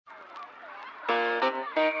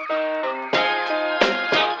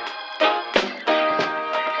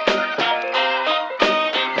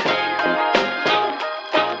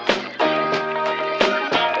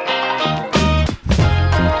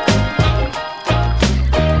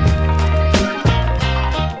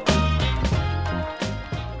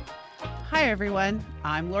everyone.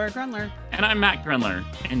 I'm Laura Grunler. And I'm Matt Grunler.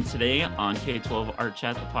 And today on K-12 Art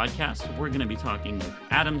Chat, the podcast, we're going to be talking with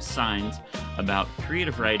Adam Saenz about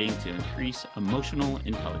creative writing to increase emotional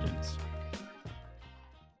intelligence.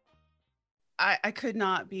 I could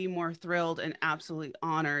not be more thrilled and absolutely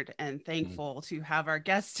honored and thankful to have our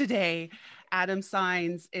guest today. Adam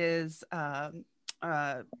Saenz is a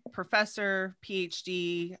professor,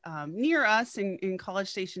 PhD, near us in College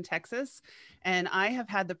Station, Texas. And I have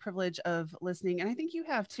had the privilege of listening, and I think you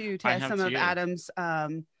have too, to some of Adam's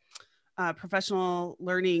professional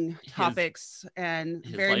learning topics and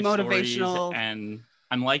very motivational. And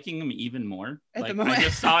I'm liking him even more. Like, I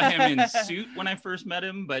just saw him in suit when I first met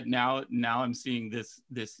him, but now I'm seeing this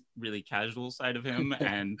really casual side of him,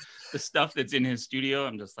 and the stuff that's in his studio.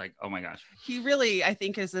 I'm just like, oh my gosh. He really, I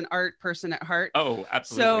think, is an art person at heart. Oh,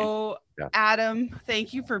 absolutely. So, Adam,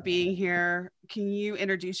 thank you for being here. Can you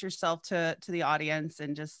introduce yourself to the audience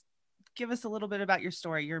and just give us a little bit about your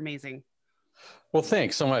story? You're amazing. Well,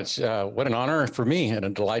 thanks so much. What an honor for me and a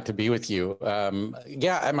delight to be with you.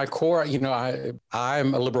 At my core,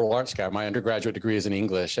 I'm a liberal arts guy. My undergraduate degree is in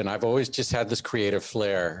English, and I've always just had this creative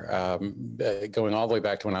flair going all the way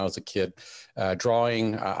back to when I was a kid.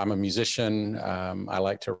 Drawing, I'm a musician. I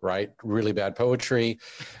like to write really bad poetry.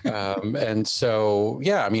 And so,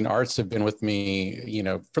 arts have been with me,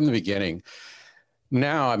 from the beginning.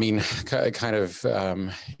 Now, kind of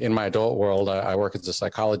in my adult world, I work as a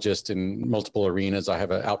psychologist in multiple arenas. I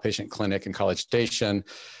have an outpatient clinic in College Station.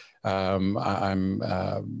 I'm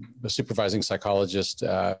a supervising psychologist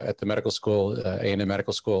at the medical school, A&M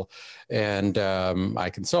Medical School, and I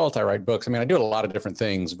consult, I write books. I do a lot of different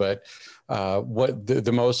things, but what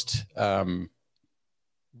the most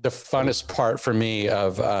the funnest part for me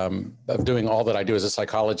of doing all that I do as a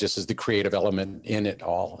psychologist is the creative element in it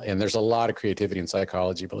all. And there's a lot of creativity in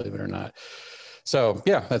psychology, believe it or not. So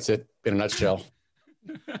that's it in a nutshell.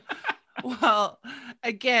 Well,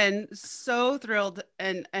 again, so thrilled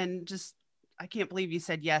and just, I can't believe you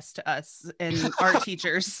said yes to us and art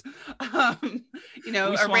teachers. A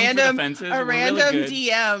random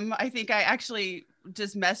DM. I think I actually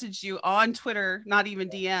just messaged you on Twitter, not even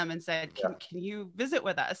DM, and said, can you visit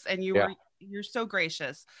with us? And you're so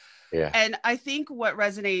gracious. Yeah. And I think what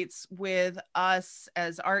resonates with us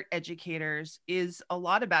as art educators is a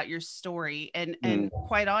lot about your story. And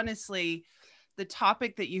quite honestly, the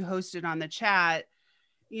topic that you hosted on the chat,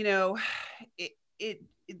 the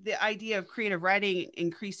idea of creative writing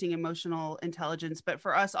increasing emotional intelligence, but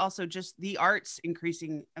for us also just the arts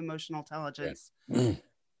increasing emotional intelligence,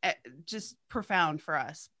 just profound for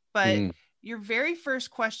us. But your very first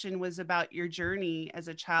question was about your journey as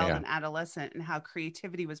a child and adolescent and how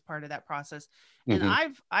creativity was part of that process. And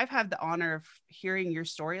I've had the honor of hearing your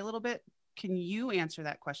story a little bit. Can you answer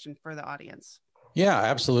that question for the audience? Yeah,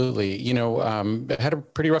 absolutely. I had a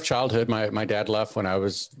pretty rough childhood. My dad left when I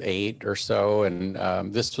was 8 or so.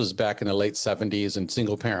 And this was back in the late 70s, and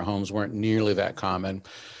single parent homes weren't nearly that common.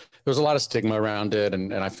 There was a lot of stigma around it.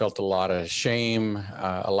 And I felt a lot of shame,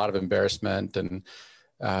 a lot of embarrassment. And,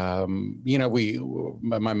 my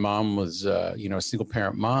mom was, a single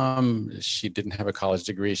parent mom. She didn't have a college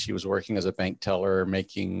degree. She was working as a bank teller,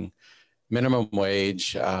 making minimum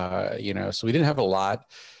wage, so we didn't have a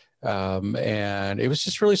lot. And it was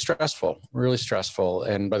just really stressful.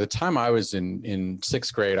 And by the time I was in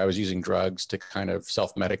 6th grade, I was using drugs to kind of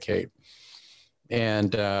self-medicate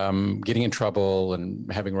and getting in trouble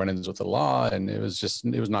and having run-ins with the law. And it was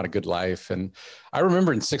not a good life. And I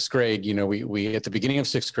remember in 6th grade, we at the beginning of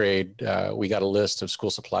 6th grade, we got a list of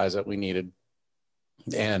school supplies that we needed.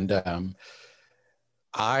 And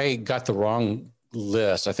I got the wrong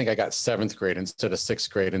list. I think I got 7th grade instead of 6th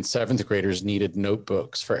grade, and 7th graders needed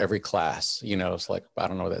notebooks for every class. It's like, I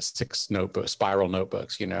don't know, that's 6 notebooks, spiral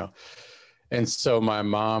notebooks, And so my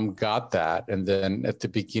mom got that. And then at the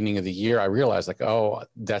beginning of the year, I realized like, oh,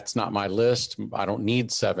 that's not my list. I don't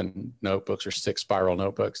need 7 notebooks or 6 spiral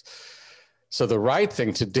notebooks. So the right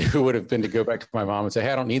thing to do would have been to go back to my mom and say,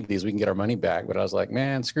 hey, I don't need these. We can get our money back. But I was like,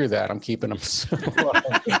 man, screw that. I'm keeping them. So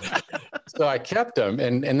I kept them.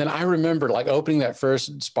 And then I remember like opening that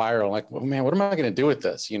first spiral, like, well, man, what am I going to do with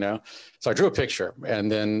this? So I drew a picture.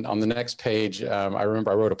 And then on the next page, I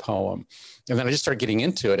remember I wrote a poem. And then I just started getting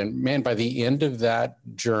into it. And man, by the end of that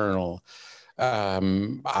journal,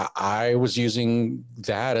 I was using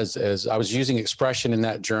that as I was using expression in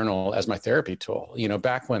that journal as my therapy tool,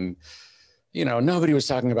 back when, nobody was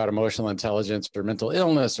talking about emotional intelligence or mental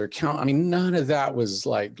illness or none of that was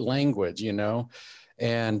like language,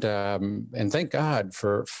 And thank God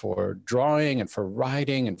for drawing and for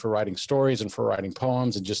writing stories and for writing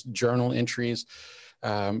poems and just journal entries.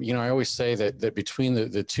 You know, I always say that between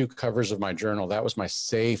the two covers of my journal, that was my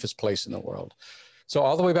safest place in the world. So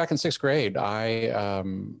all the way back in 6th grade,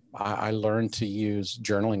 I learned to use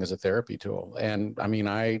journaling as a therapy tool. And I mean,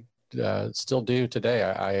 I still do today.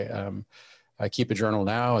 I keep a journal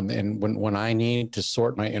now. And when I need to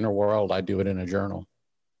sort my inner world, I do it in a journal.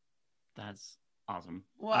 That's awesome.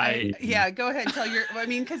 Well, go ahead and tell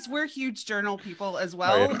because we're huge journal people as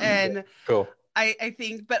well. Oh, yeah. And cool. I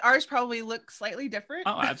think, but ours probably looks slightly different.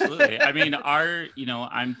 Oh, absolutely. I mean,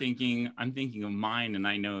 I'm thinking of mine, and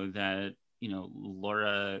I know that,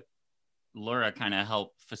 Laura kind of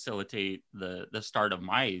helped facilitate the start of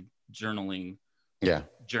my journaling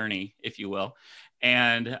journey, if you will.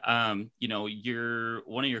 And, one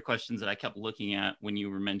of your questions that I kept looking at when you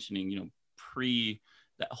were mentioning, pre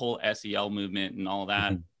that whole SEL movement and all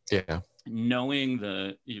that. Yeah.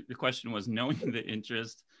 The question was knowing the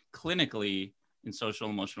interest clinically in social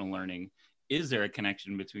emotional learning. Is there a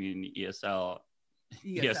connection between ESL,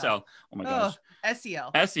 oh my gosh,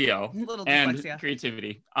 SEL, and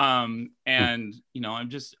creativity? And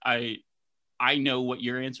I know what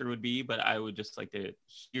your answer would be, but I would just like to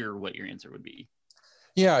hear what your answer would be.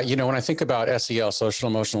 Yeah, when I think about SEL, social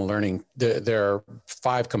emotional learning, there are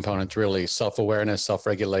 5 components really: self-awareness,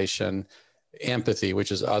 self-regulation, empathy,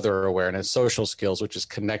 which is other awareness, social skills, which is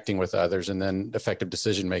connecting with others, and then effective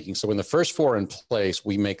decision making. So when the first 4 are in place,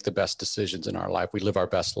 we make the best decisions in our life. We live our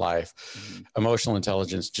best life. Mm-hmm. Emotional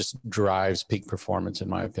intelligence just drives peak performance, in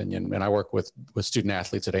my opinion. And I work with student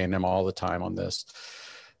athletes at A&M all the time on this.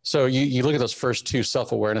 So you look at those first 2,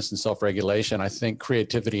 self-awareness and self-regulation. I think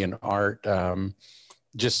creativity and art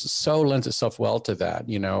just so lends itself well to that.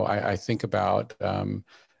 I think about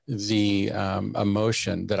the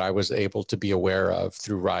emotion that I was able to be aware of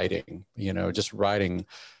through writing, just writing.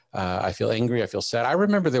 I feel angry, I feel sad. I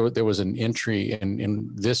remember there was an entry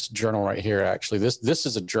in this journal right here. Actually, this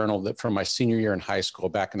is a journal that from my senior year in high school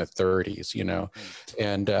back in the 30s,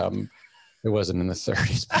 and it wasn't in the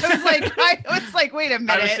 30s. I was like, wait a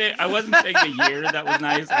minute. I wasn't saying the year that was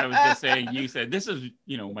nice. I was just saying, you said, this is,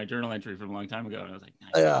 my journal entry from a long time ago. And I was like,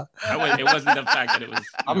 nice. Yeah. It wasn't the fact that it was.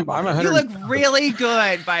 I'm 100. You look really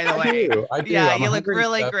good, by the way. I do. Yeah, you look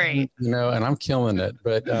really great. And I'm killing it.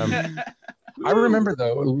 But I remember,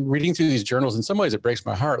 though, reading through these journals, in some ways it breaks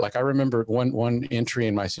my heart. Like I remember one entry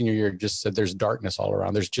in my senior year just said, there's darkness all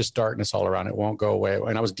around. There's just darkness all around. It won't go away.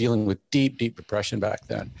 And I was dealing with deep, deep depression back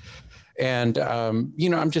then. And,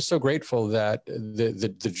 I'm just so grateful that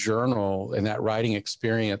the journal and that writing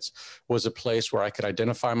experience was a place where I could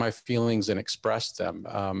identify my feelings and express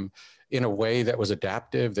them in a way that was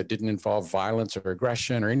adaptive, that didn't involve violence or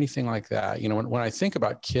aggression or anything like that. When I think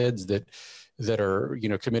about kids that are,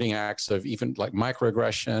 committing acts of even like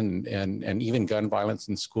microaggression and even gun violence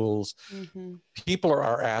in schools, mm-hmm. people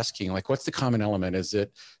are asking, like, what's the common element? Is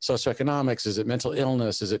it socioeconomics? Is it mental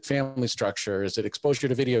illness? Is it family structure? Is it exposure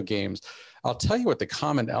to video games? I'll tell you what the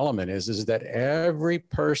common element is that every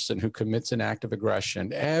person who commits an act of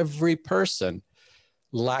aggression, every person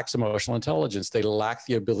lacks emotional intelligence. They lack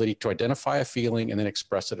the ability to identify a feeling and then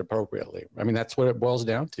express it appropriately. I mean, that's what it boils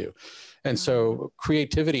down to. And so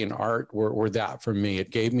creativity and art were that for me.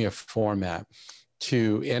 It gave me a format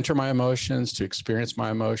to enter my emotions, to experience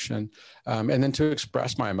my emotion, and then to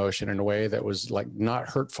express my emotion in a way that was like not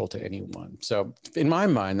hurtful to anyone. So in my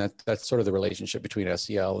mind, that's sort of the relationship between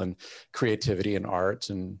SEL and creativity and arts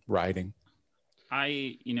and writing.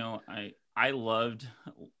 I loved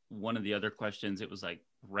one of the other questions. It was like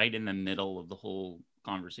right in the middle of the whole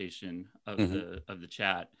conversation of mm-hmm. the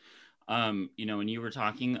chat. And you were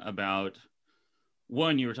talking about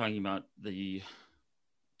the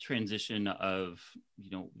transition of,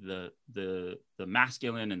 the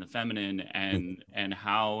masculine and the feminine and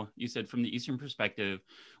how you said from the Eastern perspective,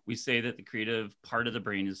 we say that the creative part of the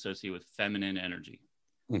brain is associated with feminine energy.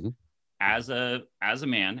 Mm-hmm. As a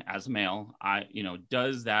man, as a male,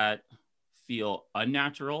 does that feel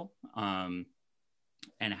unnatural?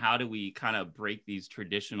 And how do we kind of break these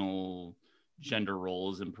traditional gender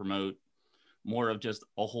roles and promote more of just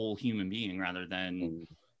a whole human being rather than,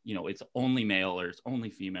 it's only male or it's only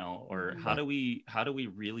female, or how do we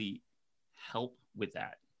really help with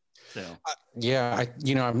that? So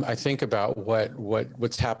I think about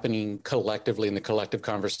what's happening collectively in the collective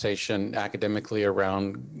conversation academically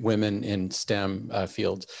around women in STEM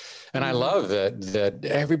fields, and I love that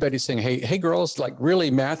everybody's saying, hey girls, like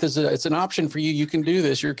really math it's an option for you. You can do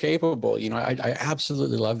this. You're capable. I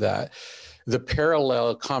absolutely love that. the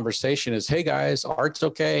parallel conversation is, hey guys, art's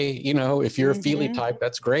okay. You know, if you're a feely type,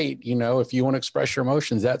 that's great. You know, if you want to express your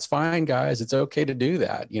emotions, that's fine, guys. It's okay to do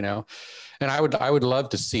that, you know. And I would love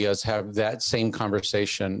to see us have that same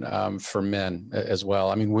conversation for men as well.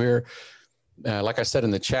 I mean, we're, like I said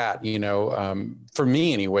in the chat, you know, for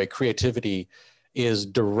me anyway, creativity is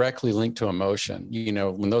directly linked to emotion. You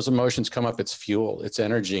know, when those emotions come up, it's fuel, it's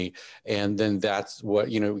energy. And then that's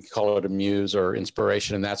what, you know, we call it a muse or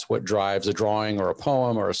inspiration. And that's what drives a drawing or a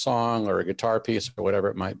poem or a song or a guitar piece or whatever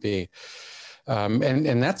it might be.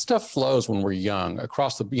 And that stuff flows when we're young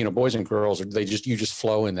across the, you know, boys and girls, you just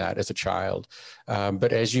flow in that as a child.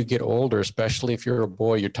 But as you get older, especially if you're a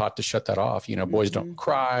boy, you're taught to shut that off. You know, boys don't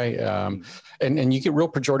cry. And you get real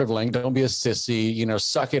pejorative language. Don't be a sissy, you know,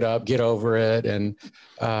 suck it up, get over it. And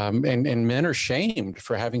men are shamed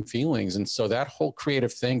for having feelings. And so that whole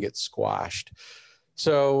creative thing gets squashed.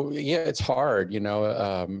 So yeah, it's hard, you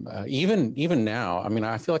know, even now, I mean,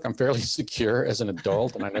 I feel like I'm fairly secure as an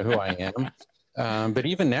adult and I know who I am. But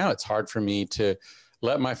even now it's hard for me to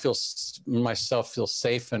let myself feel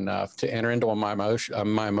safe enough to enter into my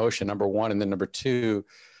emotion, number one, and then number two,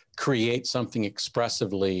 create something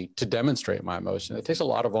expressively to demonstrate my emotion. It takes a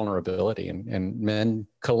lot of vulnerability, and men,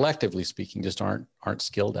 collectively speaking, just aren't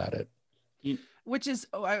skilled at it. Which is,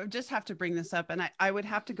 I just have to bring this up, and I would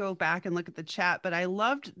have to go back and look at the chat, but I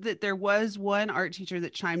loved that there was one art teacher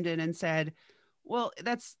that chimed in and said, well,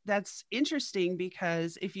 that's interesting,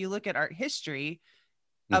 because if you look at art history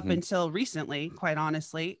up until recently, quite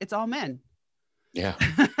honestly, it's all men. Yeah.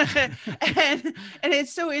 and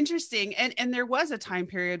it's so interesting. And there was a time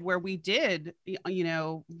period where we did, you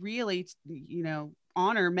know, really, you know,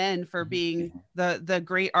 honor men for being the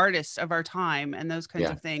great artists of our time and those kinds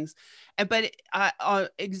of things. But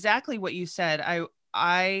exactly what you said,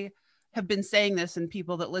 I have been saying this, and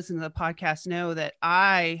people that listen to the podcast know that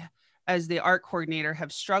I, as the art coordinator,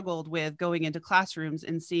 have struggled with going into classrooms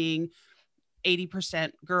and seeing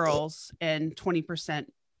 80% girls and 20%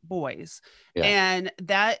 boys. Yeah. And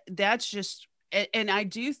that's just, and I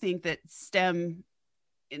do think that STEM,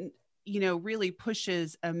 you know, really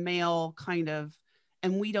pushes a male kind of,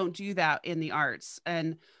 and we don't do that in the arts.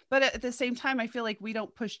 But at the same time, I feel like we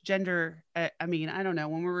don't push gender. I mean, I don't know,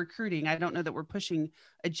 when we're recruiting, I don't know that we're pushing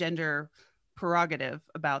a gender prerogative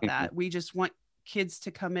about that. We just want kids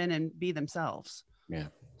to come in and be themselves. Yeah.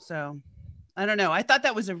 So I don't know. I thought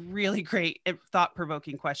that was a really great,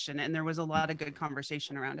 thought-provoking question, and there was a lot of good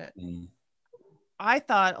conversation around it. I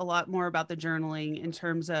thought a lot more about the journaling in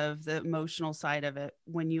terms of the emotional side of it.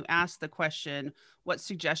 When you ask the question, what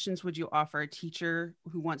suggestions would you offer a teacher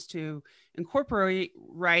who wants to incorporate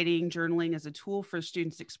writing, journaling as a tool for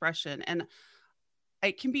students' expression? And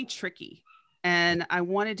it can be tricky. And I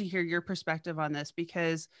wanted to hear your perspective on this,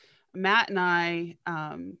 because Matt and I,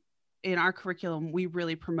 in our curriculum, we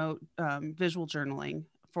really promote visual journaling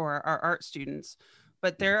for our art students.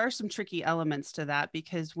 But there are some tricky elements to that,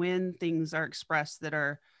 because when things are expressed that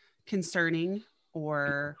are concerning,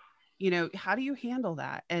 or, you know, how do you handle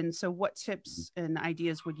that? And so what tips and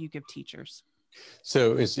ideas would you give teachers?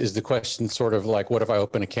 So is the question sort of like, what if I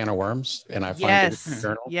open a can of worms and I find a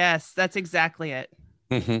journal? Yes, that's exactly it.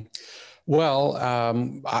 Well,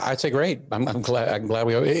 I'd say great. I'm glad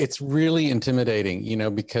it's really intimidating, you know,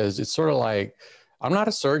 because it's sort of like, I'm not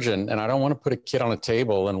a surgeon and I don't want to put a kid on a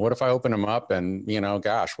table. And what if I open him up and, you know,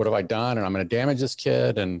 gosh, what have I done? And I'm going to damage this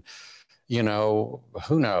kid, and, you know,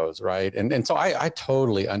 who knows, right? And so I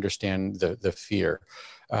totally understand the fear.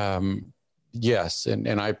 Yes.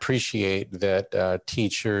 And I appreciate that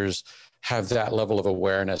teachers have that level of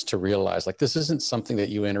awareness to realize, like, this isn't something that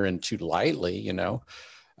you enter into lightly, you know.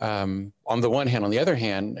 On the one hand. On the other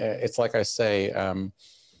hand, it's like I say,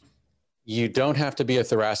 you don't have to be a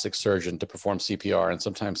thoracic surgeon to perform CPR. And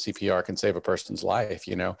sometimes CPR can save a person's life,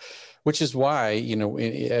 you know, which is why, you know,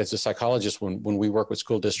 as a psychologist, when we work with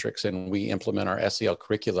school districts and we implement our SEL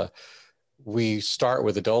curricula, we start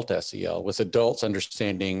with adult SEL, with adults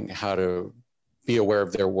understanding how to be aware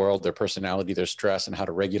of their world, their personality, their stress, and how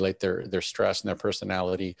to regulate their stress and their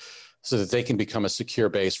personality so that they can become a secure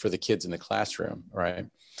base for the kids in the classroom, right?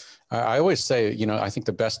 I always say, you know, I think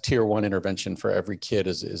the best tier 1 intervention for every kid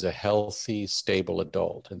is a healthy, stable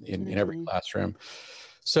adult in every classroom.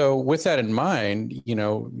 So with that in mind, you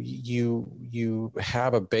know, you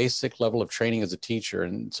have a basic level of training as a teacher.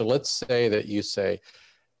 And so let's say that you say,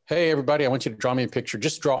 hey, everybody, I want you to draw me a picture.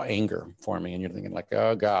 Just draw anger for me. And you're thinking like,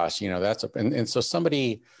 oh gosh, you know, and so some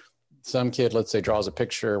kid, let's say, draws a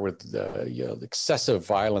picture with you know, excessive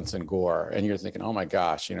violence and gore. And you're thinking, oh my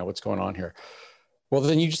gosh, you know, what's going on here? Well,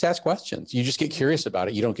 then you just ask questions. You just get curious about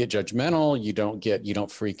it. You don't get judgmental. You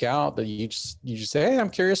don't freak out. But you just say, hey, I'm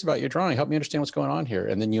curious about your drawing. Help me understand what's going on here.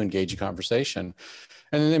 And then you engage a conversation.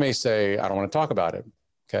 And then they may say, I don't want to talk about it.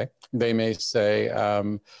 Okay. They may say,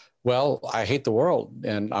 well, I hate the world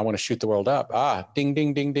and I want to shoot the world up. Ding,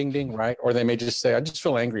 ding, ding, ding, ding. Right. Or they may just say, I just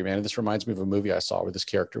feel angry, man. This reminds me of a movie I saw where this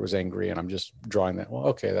character was angry and I'm just drawing that. Well,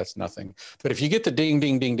 okay, that's nothing. But if you get the ding,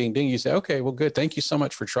 ding, ding, ding, ding, you say, okay, well, good. Thank you so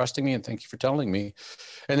much for trusting me. And thank you for telling me.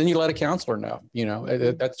 And then you let a counselor know,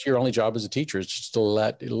 that's your only job as a teacher, is just to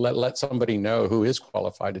let somebody know who is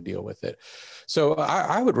qualified to deal with it. So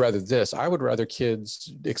I would rather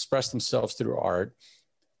kids express themselves through art,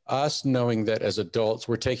 us knowing that as adults,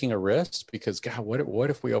 we're taking a risk because, God, what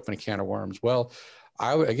if we open a can of worms? Well,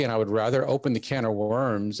 I would rather open the can of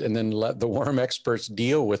worms and then let the worm experts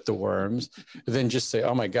deal with the worms than just say,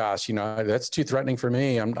 oh my gosh, that's too threatening for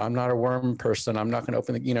me. I'm not a worm person. I'm not going to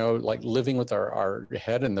open like living with our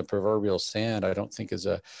head in the proverbial sand, I don't think is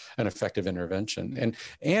an effective intervention.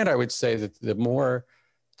 And I would say that the more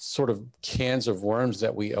sort of cans of worms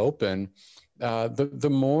that we open, the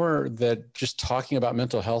more that just talking about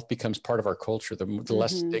mental health becomes part of our culture, the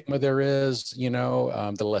less stigma there is,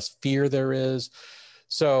 the less fear there is.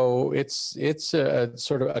 So it's a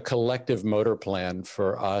sort of a collective motor plan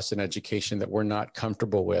for us in education that we're not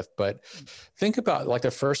comfortable with. But think about like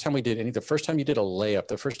the first time you did a layup,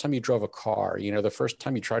 the first time you drove a car, the first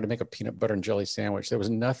time you tried to make a peanut butter and jelly sandwich, there was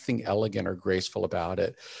nothing elegant or graceful about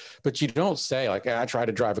it. But you don't say like, I tried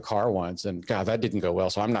to drive a car once and God, that didn't go well,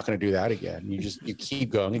 so I'm not going to do that again. You keep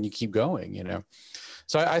going and you keep going,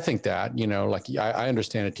 So I think that, I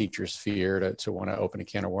understand a teacher's fear to want to open a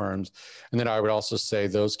can of worms. And then I would also say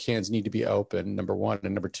those cans need to be open, number one.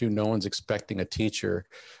 And number two, no one's expecting a teacher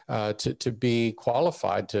to be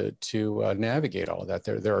qualified to navigate all of that.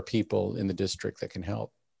 There are people in the district that can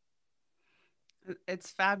help. It's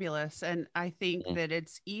fabulous. And I think that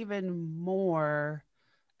it's even more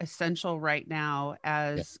essential right now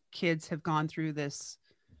as kids have gone through this.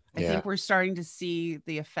 I think we're starting to see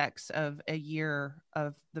the effects of a year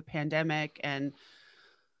of the pandemic and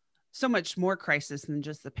so much more crisis than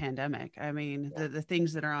just the pandemic. I mean, the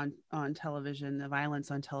things that are on television, the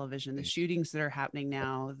violence on television, the shootings that are happening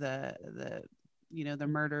now, the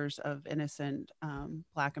murders of innocent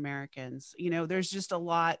Black Americans. There's just a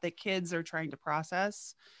lot that kids are trying to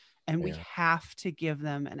process, and we have to give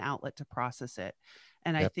them an outlet to process it.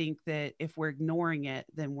 And I think that if we're ignoring it,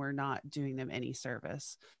 then we're not doing them any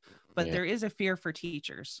service. But there is a fear for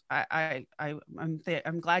teachers. I'm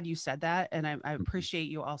glad you said that. And I appreciate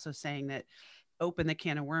you also saying that open the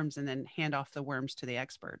can of worms and then hand off the worms to the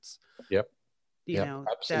experts. Yep.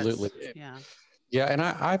 Absolutely. Yeah. And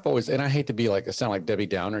I've always, and I hate to sound like Debbie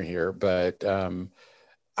Downer here, but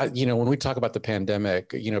when we talk about the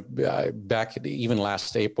pandemic, back even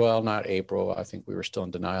last April, not April, I think we were still in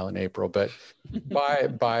denial in April, but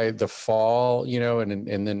by the fall, and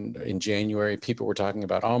then in January, people were talking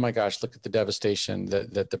about, oh my gosh, look at the devastation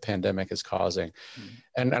that the pandemic is causing.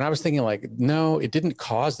 And I was thinking like, no, it didn't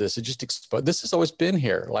cause this. It just exposed, this has always been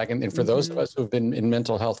here. And for those of us who have been in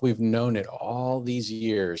mental health, we've known it all these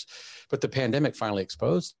years, but the pandemic finally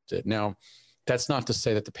exposed it. Now, that's not to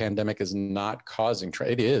say that the pandemic is not causing,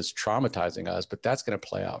 it is traumatizing us, but that's going to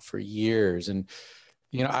play out for years. And,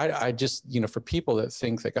 I just, for people that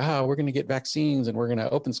think like, we're going to get vaccines and we're going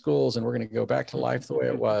to open schools and we're going to go back to life the way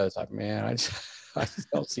it was. I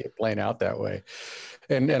just don't see it playing out that way.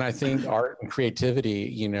 And I think art and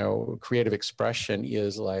creativity, creative expression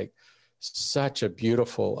is like such a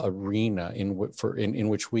beautiful arena in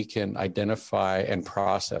which we can identify and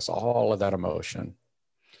process all of that emotion.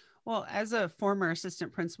 Well, as a former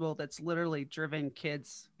assistant principal that's literally driven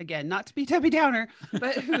kids, again, not to be Debbie Downer,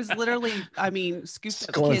 but who's literally, scooped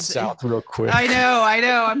up going kids south real quick. I know.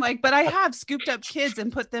 I'm like, but I have scooped up kids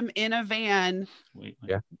and put them in a van.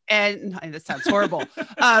 And that sounds horrible.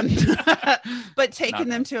 But taking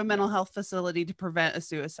them to a mental health facility to prevent a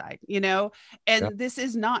suicide, and this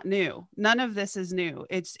is not new. None of this is new.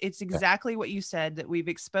 It's exactly what you said, that we've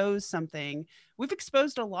exposed something. We've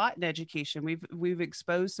exposed a lot in education. We've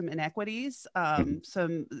exposed some inequities,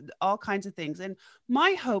 some all kinds of things. And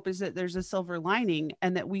my hope is that there's a silver lining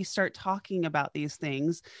and that we start talking about these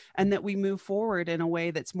things and that we move forward in a way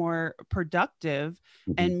that's more productive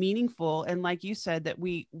and meaningful. And like you said, that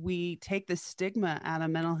we take the stigma out of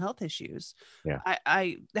mental health issues.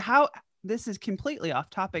 How this is completely off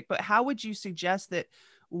topic, but how would you suggest that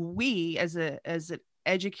we as an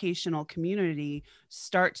educational community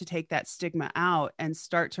start to take that stigma out and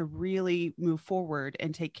start to really move forward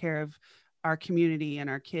and take care of our community and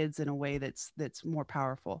our kids in a way that's more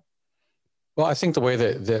powerful? Well, I think the way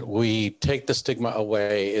that we take the stigma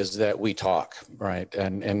away is that we talk, right?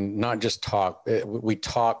 And not just talk, we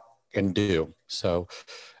talk and do. So,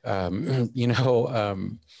 look,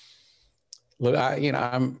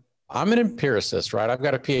 I'm an empiricist, right? I've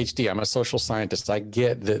got a PhD. I'm a social scientist. I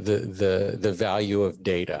get the value of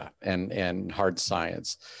data and hard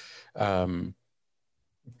science. But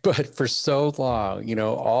for so long,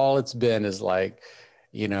 all it's been is like,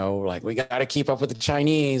 like we got to keep up with the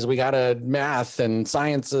Chinese, we got to math and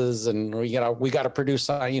sciences, and we got to produce,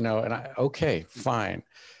 okay, fine.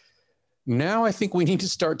 Now I think we need to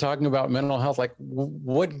start talking about mental health. Like,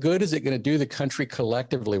 what good is it going to do the country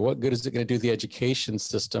collectively? What good is it going to do the education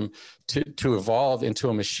system to evolve into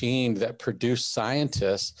a machine that produce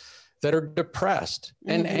scientists that are depressed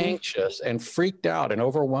and anxious and freaked out and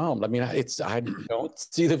overwhelmed? I mean, I don't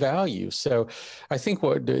see the value. So I think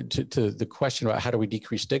to the question about how do we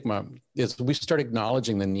decrease stigma is we start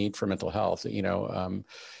acknowledging the need for mental health,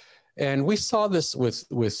 and we saw this with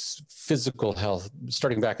physical health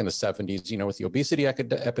starting back in the 70s, with the obesity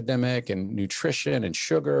epidemic and nutrition and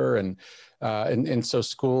sugar. And so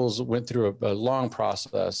schools went through a long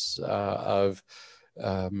process of,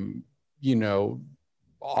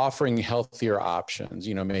 offering healthier options,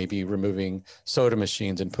 maybe removing soda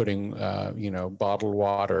machines and putting, bottled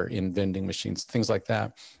water in vending machines, things like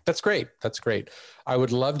that. That's great. That's great. I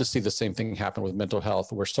would love to see the same thing happen with mental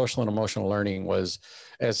health, where social and emotional learning was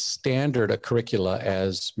as standard a curricula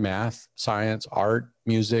as math, science, art,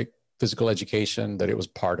 music, physical education, that it was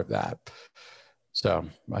part of that. So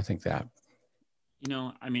I think that.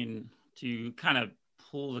 To kind of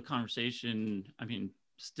pull the conversation,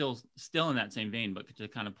 still in that same vein, but to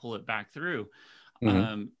kind of pull it back through,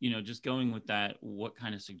 just going with that, what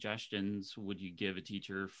kind of suggestions would you give a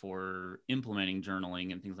teacher for implementing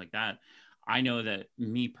journaling and things like that? I know that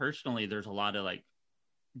me personally, there's a lot of like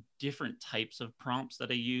different types of prompts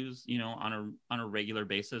that I use, on a regular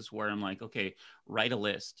basis, where I'm like, okay, write a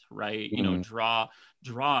list, right? Draw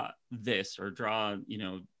this, or draw,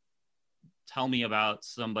 tell me about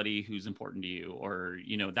somebody who's important to you, or,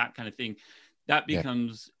 that kind of thing. That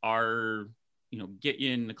becomes our, get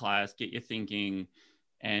you into class, get you thinking,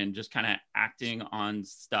 and just kind of acting on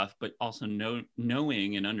stuff, but also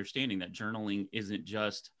knowing and understanding that journaling isn't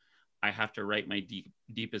just, I have to write my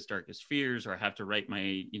deepest, darkest fears, or I have to write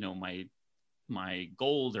my, my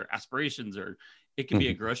goals or aspirations, or it could be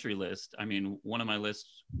a grocery list. I mean, one of my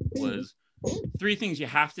lists was 3 things you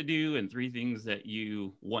have to do and 3 things that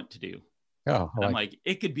you want to do. Oh, I'm like,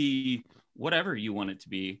 it could be whatever you want it to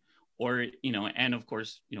be. Or, and of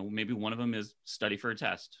course, maybe one of them is study for a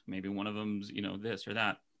test. Maybe one of them's, this or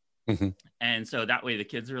that. And so that way the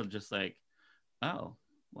kids are just like, oh,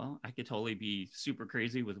 well, I could totally be super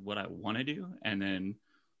crazy with what I want to do. And then,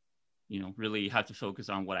 really have to focus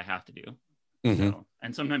on what I have to do. So,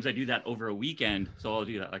 and sometimes I do that over a weekend. So I'll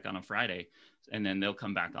do that like on a Friday, and then they'll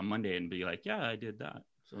come back on Monday and be like, yeah, I did that.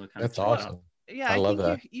 So that's awesome. Yeah, I love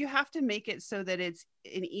that. You have to make it so that it's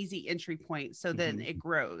an easy entry point, so then it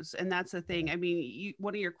grows. And that's the thing. I mean,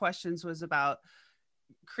 one of your questions was about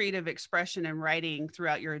creative expression and writing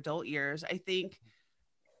throughout your adult years. I think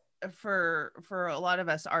for a lot of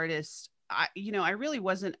us artists, I really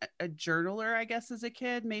wasn't a journaler, I guess, as a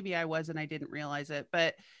kid. Maybe I was and I didn't realize it.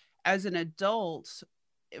 But as an adult,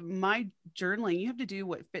 my journaling, you have to do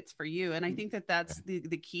what fits for you. And I think that that's the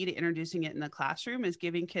key to introducing it in the classroom, is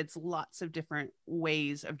giving kids lots of different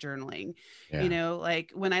ways of journaling.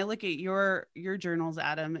 Like when I look at your journals,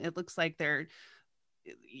 Adam, it looks like they're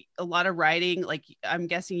a lot of writing. Like, I'm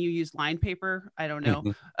guessing you use lined paper. I don't know.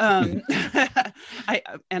 And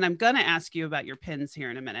I'm going to ask you about your pens here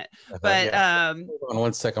in a minute, but hold on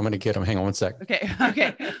one sec. I'm going to get them. Hang on one sec.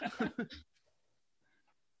 Okay.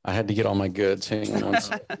 I had to get all my goods. Hang on one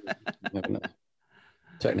second.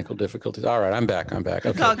 Technical difficulties. All right, I'm back. Okay.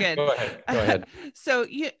 It's all good. Go ahead. So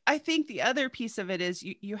I think the other piece of it is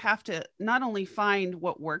you have to not only find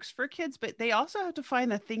what works for kids, but they also have to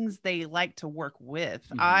find the things they like to work with.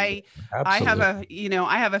 I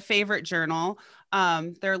have a favorite journal.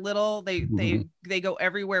 They're little, they go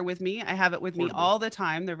everywhere with me. I have it with me all the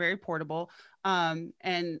time. They're very portable.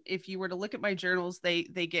 And if you were to look at my journals,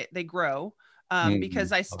 they grow.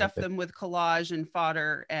 Because I stuff them with collage and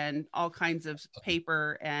fodder and all kinds of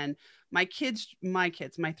paper. And my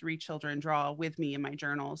 3 children draw with me in my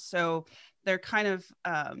journals. So they're kind of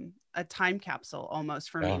a time capsule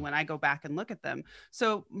almost for me when I go back and look at them.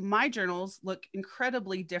 So my journals look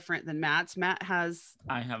incredibly different than Matt's.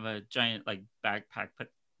 I have a giant like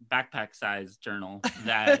backpack size journal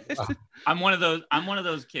that I'm one of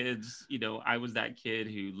those kids, I was that kid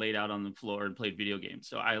who laid out on the floor and played video games.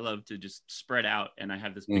 So I love to just spread out, and I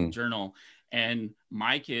have this big journal, And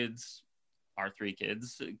my kids, our 3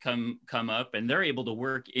 kids, come up and they're able to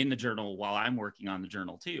work in the journal while I'm working on the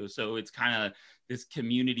journal too. So it's kind of this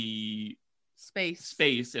community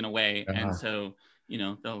space in a way. And so, you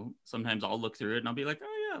know, sometimes I'll look through it and I'll be like,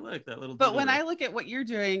 oh yeah, look, that little. But when I look at what you're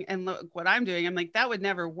doing and look what I'm doing, I'm like, that would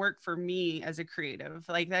never work for me as a creative.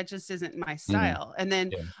 Like, that just isn't my style. And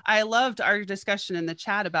then I loved our discussion in the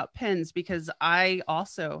chat about pens, because I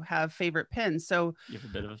also have favorite pens. So you have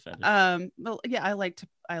a bit of a fetish. Well, yeah, I like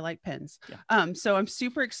pens. So I'm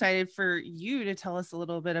super excited for you to tell us a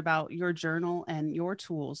little bit about your journal and your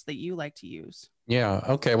tools that you like to use. Yeah.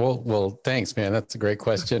 Okay. Well, thanks, man. That's a great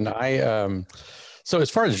question. So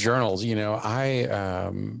as far as journals, you know, hold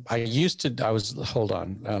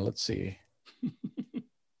on, let's see.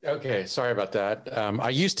 Okay. Sorry about that. I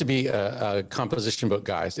used to be a composition book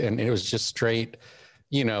guy, and it was just straight,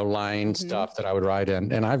 you know, line stuff that I would write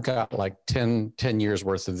in. And I've got like 10 years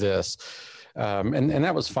worth of this. And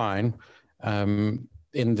that was fine. And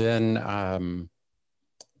then,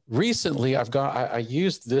 recently I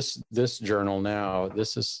used this journal now.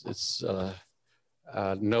 It's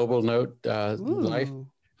Noble Note Life.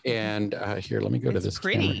 And here, let me go to this.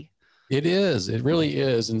 Pretty. Camera. It is. It really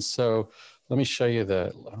is. And so let me show you I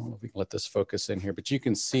don't know if we can let this focus in here, but you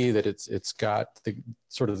can see that it's got the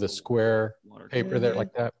sort of the square paper there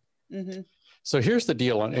like that. So here's the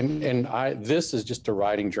deal. And this is just a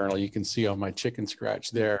writing journal. You can see on my chicken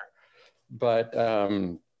scratch there. But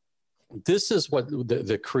this is what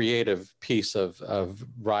the creative piece of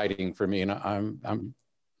writing for me. And I'm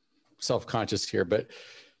self-conscious here, but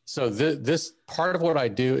so this part of what I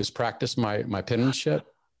do is practice my penmanship.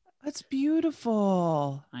 That's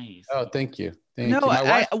beautiful. Nice. Oh, thank you.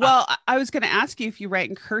 I was going to ask you if you write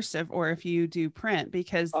in cursive or if you do print,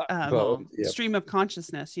 because both, stream of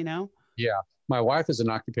consciousness, you know? Yeah. My wife is an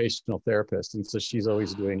occupational therapist, and so she's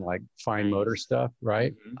always doing like fine motor stuff,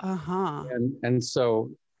 right? And so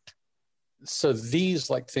these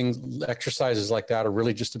like things, exercises like that are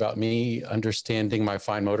really just about me understanding my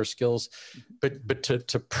fine motor skills. But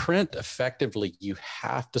to print effectively, you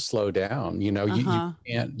have to slow down. You know,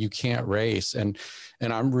 you can't race. And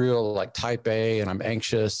I'm real like type A, and I'm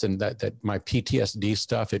anxious, and that my PTSD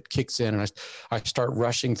stuff, it kicks in, and I start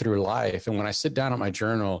rushing through life. And when I sit down at my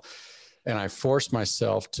journal and I force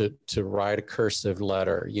myself to write a cursive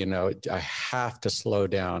letter, you know, I have to slow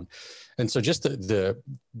down. And so just the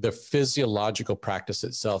physiological practice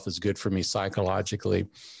itself is good for me psychologically.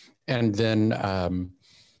 And then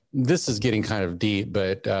this is getting kind of deep,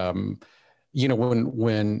 but you know,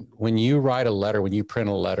 when you write a letter, when you print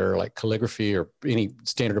a letter, like calligraphy or any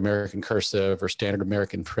standard American cursive or standard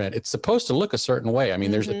American print, it's supposed to look a certain way. I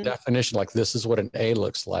mean, there's a definition, like this is what an A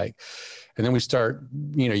looks like. And then we start,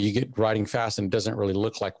 you know, you get writing fast and it doesn't really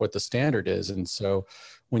look like what the standard is. And so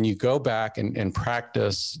when you go back and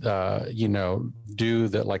practice, you know, do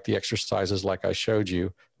the exercises like I showed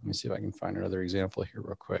you. Let me see if I can find another example here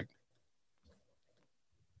real quick.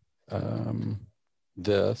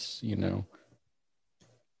 This, you know,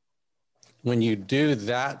 when you do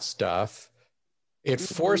that stuff, it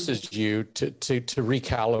forces you to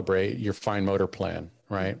recalibrate your fine motor plan,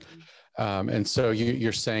 right? And so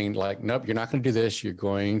you're saying like, nope, you're not going to do this. You're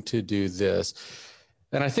going to do this.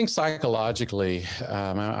 And I think psychologically,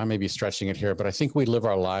 I may be stretching it here, but I think we live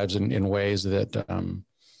our lives in ways that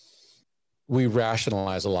we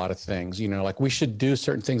rationalize a lot of things, you know, like we should do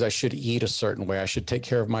certain things. I should eat a certain way. I should take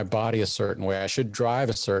care of my body a certain way. I should drive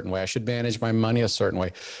a certain way. I should manage my money a certain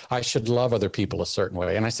way. I should love other people a certain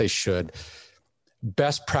way. And I say should.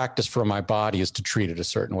 Best practice for my body is to treat it a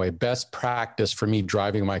certain way. Best practice for me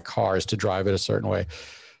driving my car is to drive it a certain way.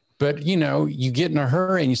 But, you know, you get in a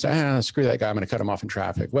hurry and you say, screw that guy, I'm going to cut him off in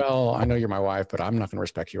traffic. Well, I know you're my wife, but I'm not going to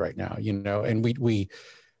respect you right now, you know, and we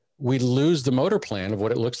lose the motor plan of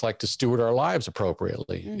what it looks like to steward our lives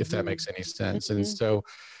appropriately, if that makes any sense. And so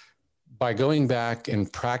by going back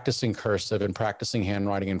and practicing cursive and practicing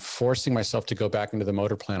handwriting and forcing myself to go back into the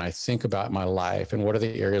motor plan, I think about my life and what are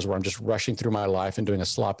the areas where I'm just rushing through my life and doing a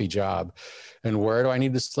sloppy job. And where do I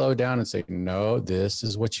need to slow down and say, no, this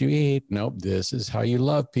is what you eat. Nope, this is how you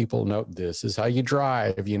love people. Nope, this is how you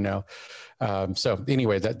drive, you know. So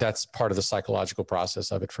anyway, that's part of the psychological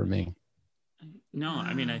process of it for me. No,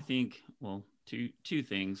 I mean, I think, well, two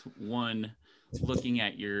things. One, looking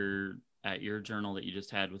at your journal that you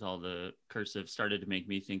just had with all the cursive started to make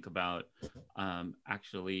me think about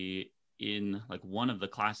actually in like one of the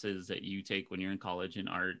classes that you take when you're in college in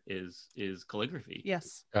art is calligraphy.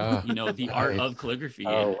 Yes. You know, the art of calligraphy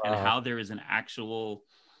and how there is an actual.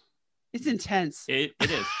 It's intense. It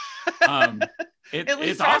is.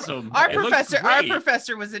 It's awesome. Our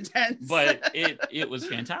professor was intense, but it was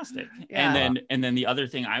fantastic. Yeah. And then the other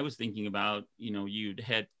thing I was thinking about, you know, you'd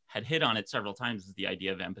had hit on it several times, is the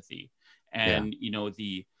idea of empathy. And you know,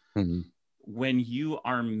 when you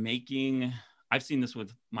are making, I've seen this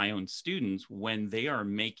with my own students, when they are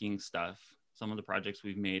making stuff, some of the projects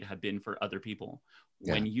we've made have been for other people.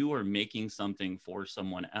 Yeah. When you are making something for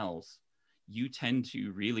someone else, you tend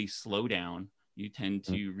to really slow down. You tend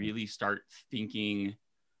to really start thinking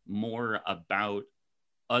more about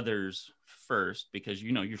others first, because,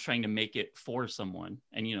 you know, you're trying to make it for someone,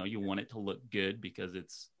 and, you know, you want it to look good because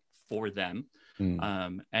it's for them.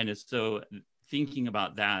 And it's so thinking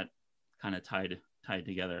about that kind of tied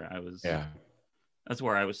together. That's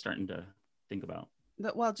where I was starting to think about.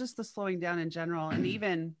 Well, just the slowing down in general. And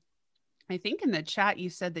even, I think in the chat, you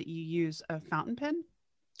said that you use a fountain pen.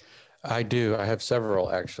 I do. I have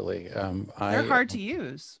several, actually. They're hard to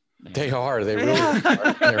use. They are. They really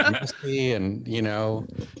are. They're messy, and, you know,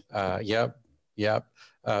 yep.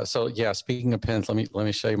 So yeah, speaking of pens, let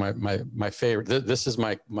me show you my favorite. This is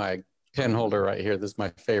my pen holder right here. This is my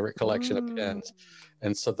favorite collection of pens.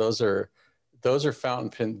 And so those are fountain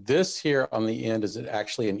pen. This here on the end is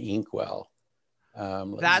actually an inkwell.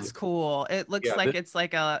 That's cool. It looks like it's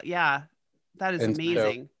like that is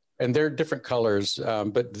amazing. And they're different colors,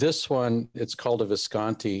 but this one, it's called a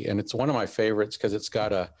Visconti, and it's one of my favorites because it's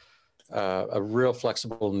got a real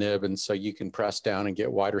flexible nib, and so you can press down and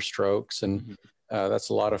get wider strokes, and that's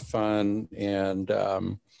a lot of fun. And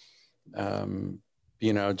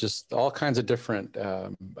you know, just all kinds of different,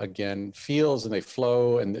 again, feels, and they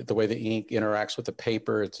flow, and the way the ink interacts with the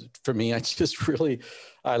paper. It's, for me,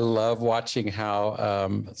 I love watching how,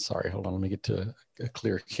 sorry, hold on, let me get to a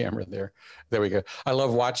clear camera there. There we go. I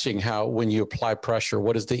love watching how, when you apply pressure,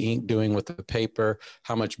 what is the ink doing with the paper?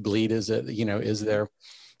 How much bleed is it, you know, is there?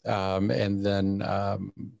 And then,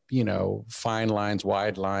 you know, fine lines,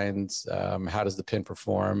 wide lines, how does the pen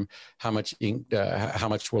perform? How much ink, how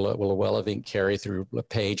much will a well of ink carry through a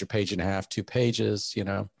page and a half, 2 pages, you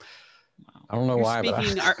know? I don't know why, you're but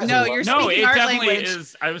speaking art definitely language.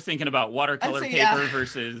 Is. I was thinking about watercolor paper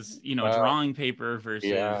versus, you know, drawing paper versus.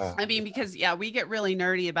 Yeah. I mean, because we get really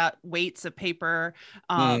nerdy about weights of paper,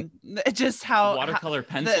 just how watercolor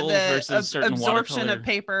pencils versus certain absorption of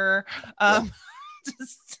paper.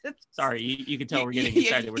 Sorry, you can tell we're getting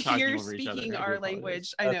excited. We're talking over each other. You're speaking our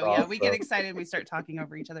language. I know. Yeah, we get excited and we start talking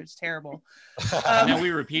over each other. It's terrible. And then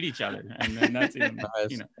we repeat each other, and then that's even,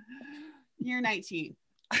 you know. You're 19.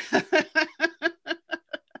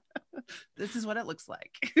 This is what it looks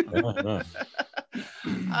like.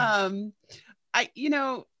 You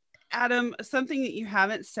know, Adam, something that you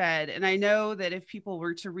haven't said, and I know that if people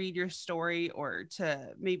were to read your story or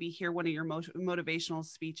to maybe hear one of your motivational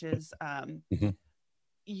speeches,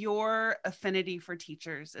 your affinity for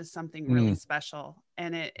teachers is something really special.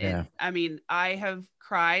 And it, I mean, I have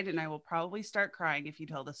cried, and I will probably start crying if you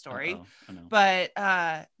tell the story. I know. But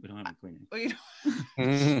we don't have a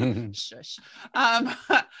cleaning. Shush.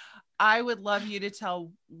 I would love you to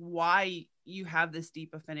tell why you have this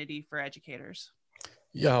deep affinity for educators.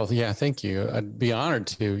 Yeah, thank you. I'd be honored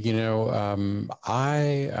to. You know,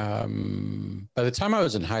 by the time I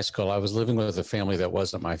was in high school, I was living with a family that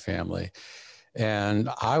wasn't my family. And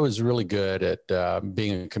I was really good at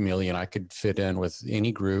being a chameleon. I could fit in with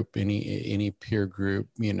any group, any peer group,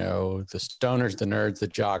 you know, the stoners, the nerds, the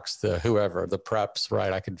jocks, the whoever, the preps,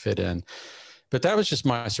 right? I could fit in. But that was just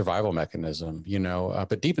my survival mechanism, you know.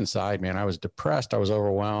 But deep inside, man, I was depressed. I was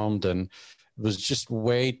overwhelmed, and it was just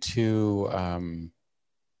way too,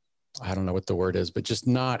 I don't know what the word is, but just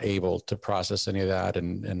not able to process any of that.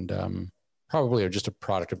 And probably just a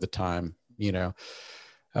product of the time, you know.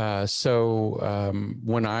 So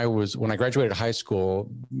when I graduated high school,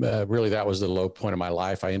 really that was the low point of my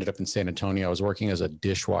life. I ended up in San Antonio. I was working as a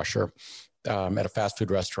dishwasher at a fast food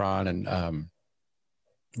restaurant, and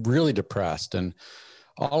really depressed and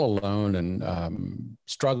all alone, and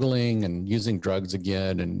struggling and using drugs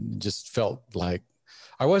again, and just felt like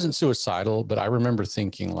I wasn't suicidal, but I remember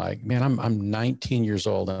thinking like, man, I'm 19 years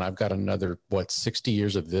old and I've got another 60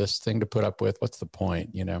 years of this thing to put up with. What's the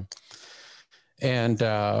point, you know? And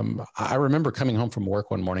I remember coming home from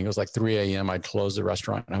work one morning. It was like 3 a.m. I'd closed the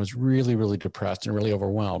restaurant, and I was really, really depressed and really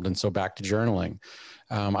overwhelmed. And so back to journaling.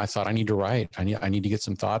 I thought, I need to write. I need to get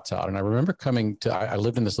some thoughts out. And I remember I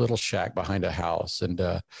lived in this little shack behind a house, and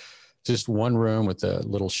just one room with a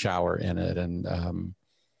little shower in it. And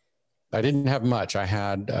I didn't have much. I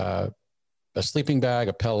had a sleeping bag,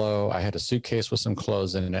 a pillow. I had a suitcase with some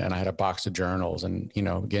clothes in it, and I had a box of journals. And, you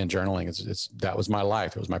know, again, journaling that was my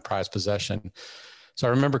life. It was my prized possession. So I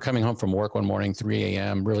remember coming home from work one morning, 3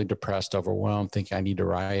 a.m., really depressed, overwhelmed, thinking I need to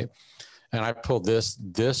write. And I pulled this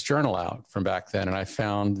journal out from back then, and I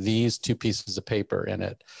found these 2 pieces of paper in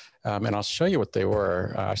it. And I'll show you what they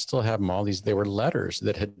were. I still have them, all these. They were letters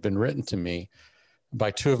that had been written to me by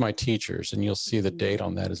 2 of my teachers. And you'll see the date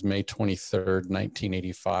on that is May 23rd,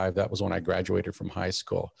 1985. That was when I graduated from high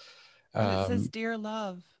school. It says, Dear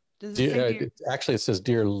Love. Does it say dear? Actually, it says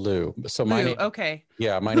Dear Lou. So my name, okay.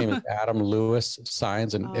 Yeah, my name is Adam Lewis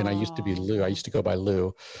Signs, and I used to be Lou. I used to go by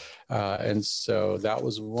Lou. And so that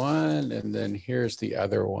was one. And then here's the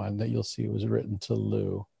other one that you'll see was written to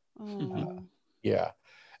Lou. Yeah.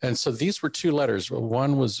 And so these were 2 letters.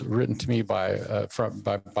 One was written to me by her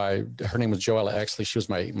name was Joella Exley. She was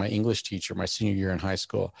my English teacher my senior year in high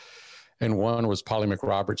school. And one was Polly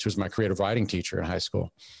McRoberts, who was my creative writing teacher in high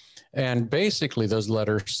school. And basically those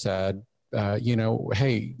letters said,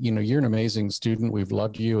 hey, you're an amazing student. We've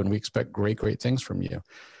loved you and we expect great, great things from you.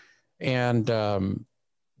 And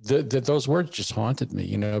those words just haunted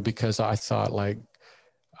me, because I thought, like,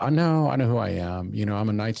 I know who I am. I'm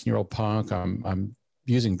a 19-year-old punk. I'm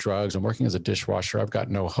using drugs. I'm working as a dishwasher. I've got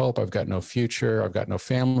no hope. I've got no future. I've got no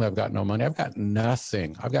family. I've got no money. I've got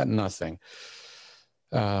nothing.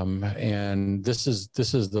 And this is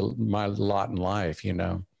my lot in life,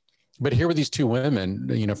 But here were these 2 women,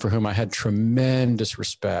 for whom I had tremendous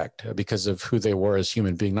respect because of who they were as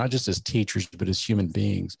human beings, not just as teachers, but as human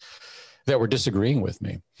beings that were disagreeing with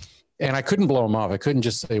me. And I couldn't blow them off. I couldn't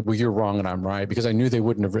just say, well, you're wrong and I'm right, because I knew they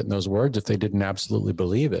wouldn't have written those words if they didn't absolutely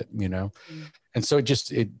believe it, And so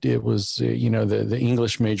it was, the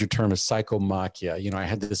English major term is psychomachia. I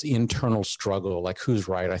had this internal struggle, like, who's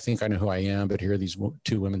right? I think I know who I am, but here are these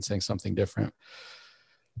 2 women saying something different.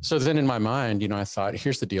 So then in my mind, I thought,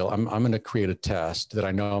 here's the deal. I'm going to create a test that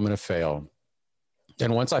I know I'm going to fail.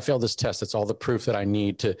 And once I fail this test, that's all the proof that I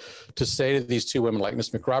need to say to these 2 women, like Miss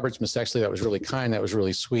McRoberts, Miss Exley, that was really kind, that was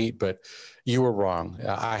really sweet, but you were wrong.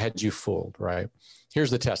 I had you fooled, right? Here's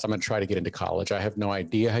the test. I'm going to try to get into college. I have no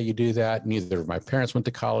idea how you do that. Neither of my parents went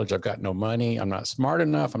to college. I've got no money. I'm not smart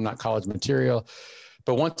enough. I'm not college material.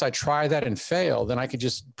 But once I try that and fail, then I could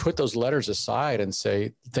just put those letters aside and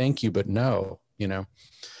say, thank you, but no,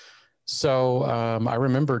 So I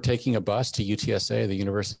remember taking a bus to UTSA, the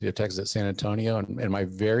University of Texas at San Antonio, and my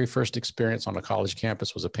very first experience on a college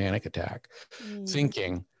campus was a panic attack,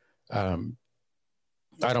 thinking,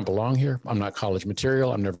 I don't belong here. I'm not college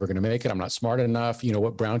material. I'm never going to make it. I'm not smart enough.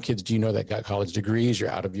 What brown kids do you know that got college degrees?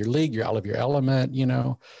 You're out of your league. You're out of your element,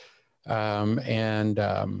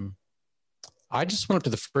 I just went up to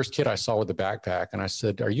the first kid I saw with a backpack and I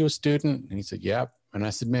said, are you a student? And he said, yep. And I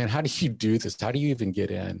said, man, how do you do this? How do you even get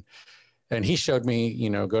in? And he showed me,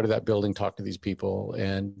 go to that building, talk to these people.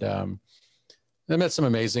 And I met some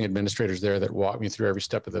amazing administrators there that walked me through every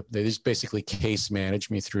step of they just basically case managed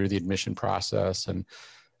me through the admission process. And,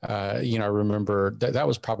 I remember that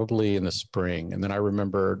was probably in the spring. And then I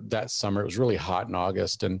remember that summer, it was really hot in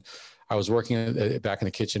August. And I was working back in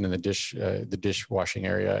the kitchen in the dishwashing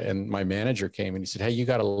area. And my manager came and he said, hey, you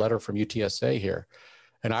got a letter from UTSA here.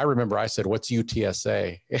 And I remember I said, what's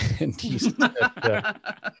UTSA? And he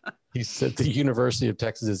said, the University of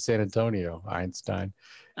Texas at San Antonio, Einstein.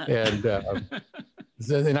 And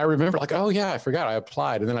then I remember like, oh yeah, I forgot I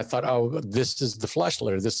applied. And then I thought, oh, this is the flush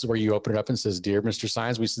letter. This is where you open it up and says, dear Mr.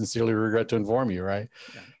 Signs, we sincerely regret to inform you, right?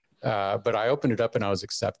 Yeah. But I opened it up and I was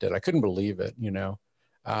accepted. I couldn't believe it,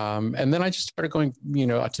 And then I just started going,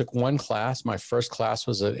 I took one class. My first class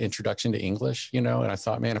was an introduction to English, and I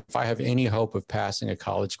thought, man, if I have any hope of passing a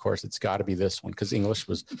college course, it's got to be this one, because English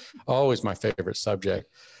was always my favorite subject.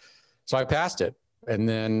 So I passed it. And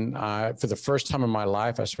then for the first time in my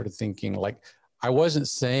life, I started thinking, like, I wasn't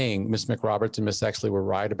saying Miss McRoberts and Miss Exley were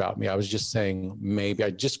right about me. I was just saying, maybe I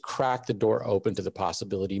just cracked the door open to the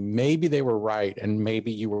possibility. Maybe they were right and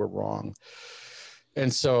maybe you were wrong.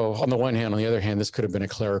 And so on the one hand, on the other hand, this could have been a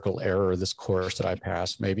clerical error, this course that I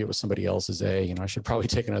passed. Maybe it was somebody else's A, I should probably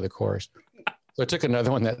take another course. So I took another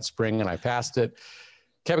one that spring and I passed it.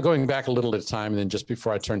 Kept going back a little at a time. And then just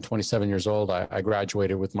before I turned 27 years old, I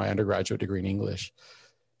graduated with my undergraduate degree in English.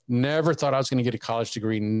 Never thought I was going to get a college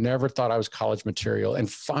degree. Never thought I was college material.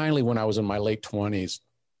 And finally, when I was in my late 20s,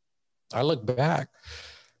 I look back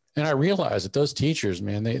and I realized that those teachers,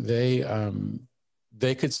 man, they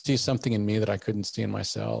could see something in me that I couldn't see in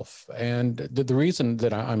myself. And the reason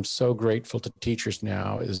that I'm so grateful to teachers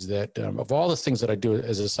now is that of all the things that I do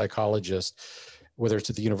as a psychologist, whether it's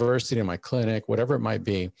at the university or my clinic, whatever it might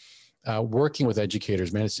be, working with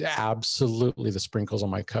educators, man, it's absolutely the sprinkles on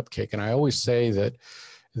my cupcake. And I always say that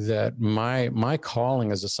my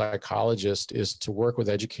calling as a psychologist is to work with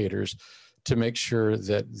educators to make sure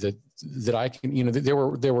that I can, you know,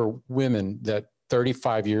 there were women that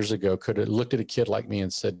 35 years ago could have looked at a kid like me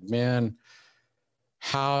and said, man,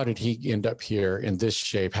 how did he end up here in this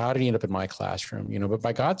shape? How did he end up in my classroom? You know, but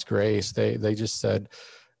by God's grace, they just said,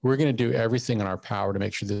 we're going to do everything in our power to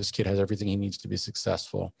make sure this kid has everything he needs to be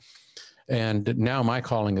successful. And now my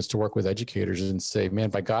calling is to work with educators and say, man,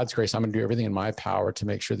 by God's grace, I'm going to do everything in my power to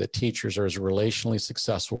make sure that teachers are as relationally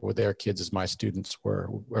successful with their kids as my students were,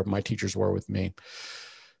 or my teachers were with me.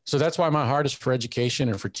 So that's why my heart is for education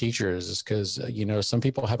and for teachers, is because, you know, some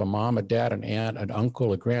people have a mom, a dad, an aunt, an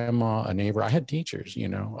uncle, a grandma, a neighbor. I had teachers, you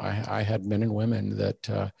know, I had men and women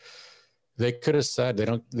that they could have said,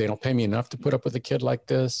 they don't pay me enough to put up with a kid like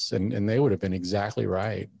this. And they would have been exactly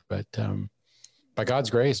right. But by God's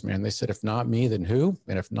grace, man, they said, if not me, then who?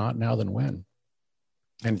 And if not now, then when?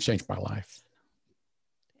 And it changed my life.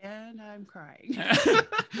 And I'm crying.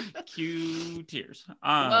 Cue tears.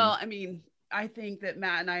 Well, I mean, I think that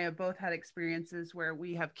Matt and I have both had experiences where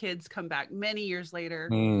we have kids come back many years later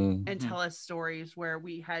and tell us stories where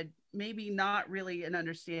we had maybe not really an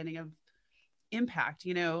understanding of impact.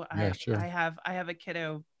 You know, sure. I have a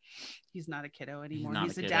kiddo. He's not a kiddo anymore.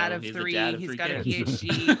 He's a kiddo. dad of three. He's got a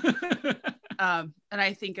PhD. And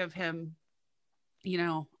I think of him, you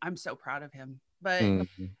know, I'm so proud of him. But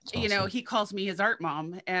you know, he calls me his art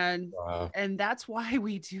mom, and that's why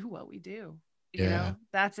we do what we do. You know,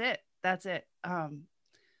 that's it. Wow,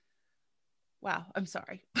 I'm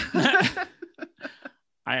sorry.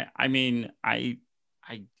 I mean, I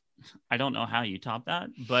don't know how you top that,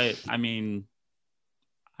 but I mean,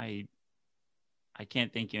 I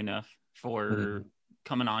can't thank you enough for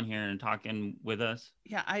coming on here and talking with us.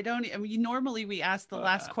 Yeah, I mean, normally we ask the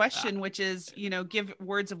last question, which is, you know, give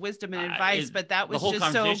words of wisdom and advice, but that was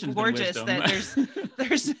just so gorgeous that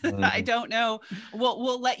there's I don't know.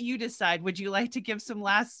 We'll let you decide. Would you like to give some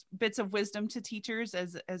last bits of wisdom to teachers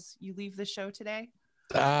as you leave the show today?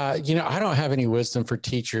 You know, I don't have any wisdom for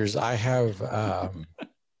teachers. I have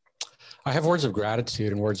words of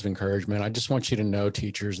gratitude and words of encouragement. I just want you to know,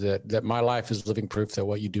 teachers, that my life is living proof that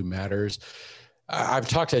what you do matters. I've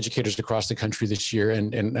talked to educators across the country this year,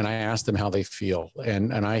 and I asked them how they feel,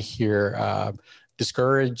 and I hear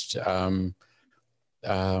discouraged. I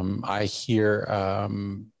hear,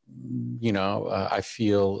 you know, I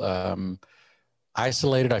feel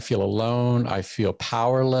isolated. I feel alone. I feel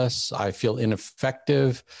powerless. I feel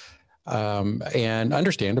ineffective, and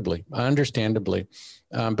understandably.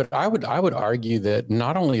 But I would argue that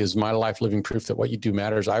not only is my life living proof that what you do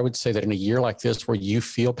matters, I would say that in a year like this, where you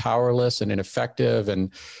feel powerless and ineffective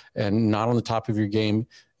and not on the top of your game,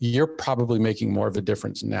 you're probably making more of a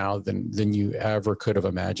difference now than you ever could have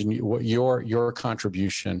imagined. Your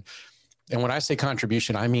contribution. And when I say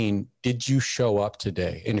contribution, I mean, did you show up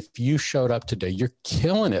today? And if you showed up today, you're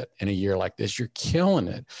killing it in a year like this. You're killing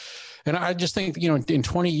it. And I just think, you know, in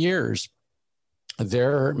 20 years,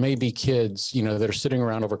 there may be kids, you know, that are sitting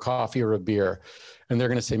around over coffee or a beer, and they're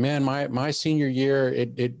going to say, man, my senior year,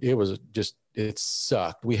 it was just, it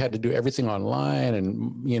sucked. We had to do everything online,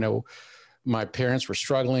 and, you know, my parents were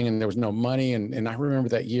struggling and there was no money. And I remember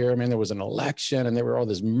that year, man, there was an election and there were all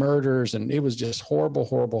these murders, and it was just horrible,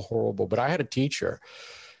 horrible, horrible. But I had a teacher,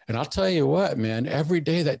 and I'll tell you what, man, every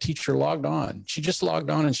day that teacher logged on. She just logged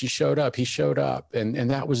on and she showed up. He showed up. And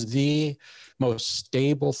that was the most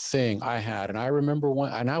stable thing I had. And I remember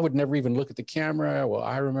and I would never even look at the camera. Well,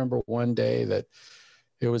 I remember one day that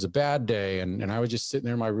it was a bad day, and I was just sitting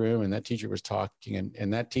there in my room, and that teacher was talking,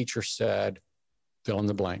 and that teacher said, fill in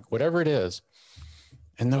the blank, whatever it is.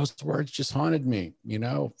 And those words just haunted me, you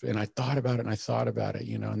know, and I thought about it,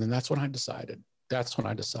 you know, and then that's when I decided. That's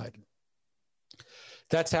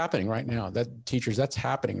happening right now. That's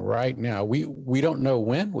happening right now. We don't know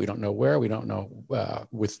when, we don't know where, we don't know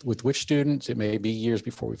with which students. It may be years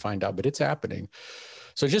before we find out, but it's happening.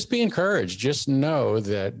 So just be encouraged. Just know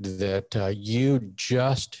that you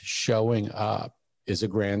just showing up is a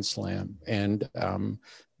grand slam, and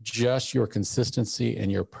just your consistency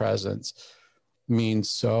and your presence means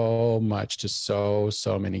so much to so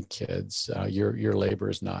many kids. Your labor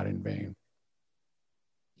is not in vain.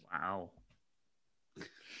 Wow.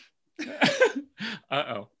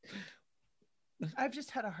 Uh-oh. I've just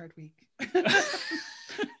had a hard week.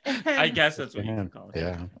 I guess that's what you can call it.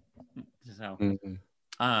 Yeah. So,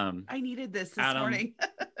 I needed this Adam, morning.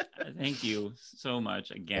 Thank you so much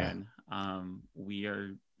again. Yeah. We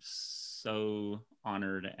are so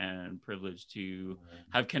honored and privileged to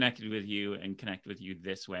have connected with you and connect with you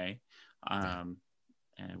this way. And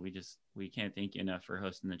we can't thank you enough for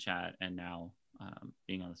hosting the chat and now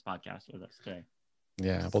being on this podcast with us today.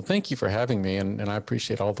 Yeah. Well, thank you for having me. And I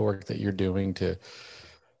appreciate all the work that you're doing to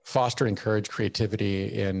foster and encourage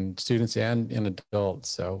creativity in students and in adults.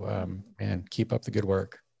 So, and keep up the good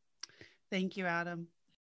work. Thank you, Adam.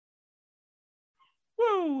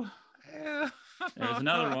 Woo! There's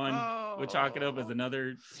another one. We'll chalk it up as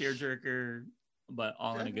another tearjerker, but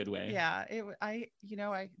all in a good way. Yeah, I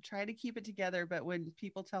try to keep it together, but when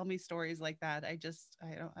people tell me stories like that, I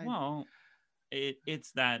don't. Well,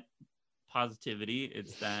 it's that positivity.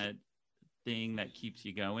 It's that thing that keeps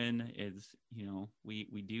you going. Is,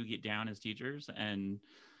 we do get down as teachers, and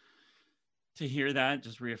to hear that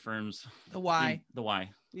just reaffirms the why.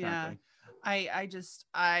 Yeah.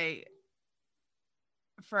 Exactly.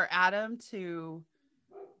 For Adam to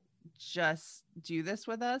just do this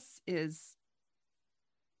with us is,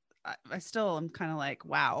 I still am kind of like,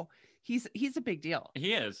 wow, he's a big deal.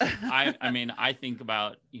 He is. I think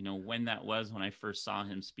about, when that was when I first saw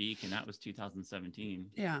him speak, and that was 2017.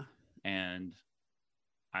 Yeah. And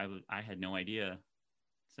I had no idea.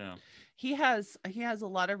 So he has a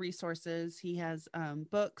lot of resources. He has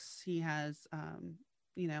books. He has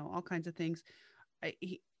all kinds of things.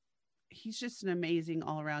 He's just an amazing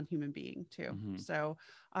all-around human being too. Mm-hmm. So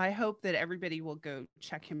I hope that everybody will go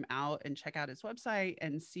check him out and check out his website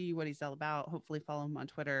and see what he's all about. Hopefully follow him on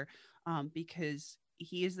Twitter, because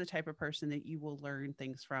he is the type of person that you will learn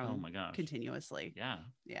things from. Oh my gosh. Continuously. Yeah.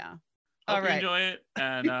 Yeah. Hope you enjoy it,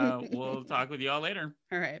 and we'll talk with you all later.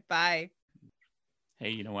 All right. Bye. Hey,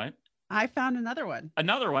 you know what? I found another one.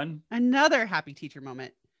 Another happy teacher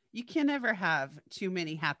moment. You can never have too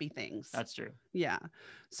many happy things. That's true. Yeah.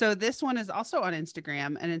 So this one is also on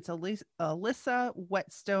Instagram, and it's Alyssa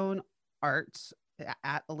Whetstone Art,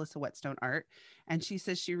 at Alyssa Whetstone Art. And she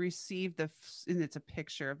says she received and it's a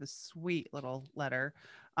picture of a sweet little letter,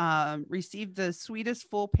 received the sweetest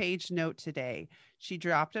full page note today. She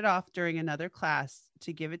dropped it off during another class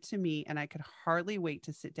to give it to me, and I could hardly wait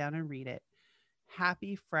to sit down and read it.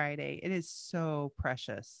 Happy Friday. It is so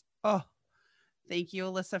precious. Oh, thank you,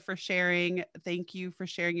 Alyssa, for sharing. Thank you for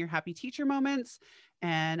sharing your happy teacher moments.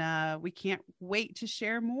 And we can't wait to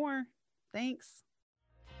share more. Thanks.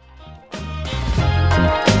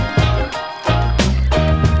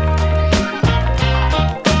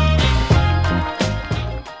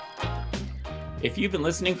 If you've been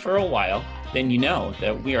listening for a while, then you know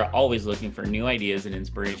that we are always looking for new ideas and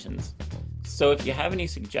inspirations. So if you have any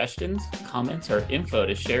suggestions, comments, or info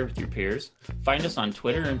to share with your peers, find us on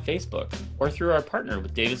Twitter and Facebook, or through our partner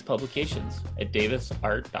with Davis Publications at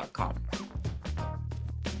davisart.com.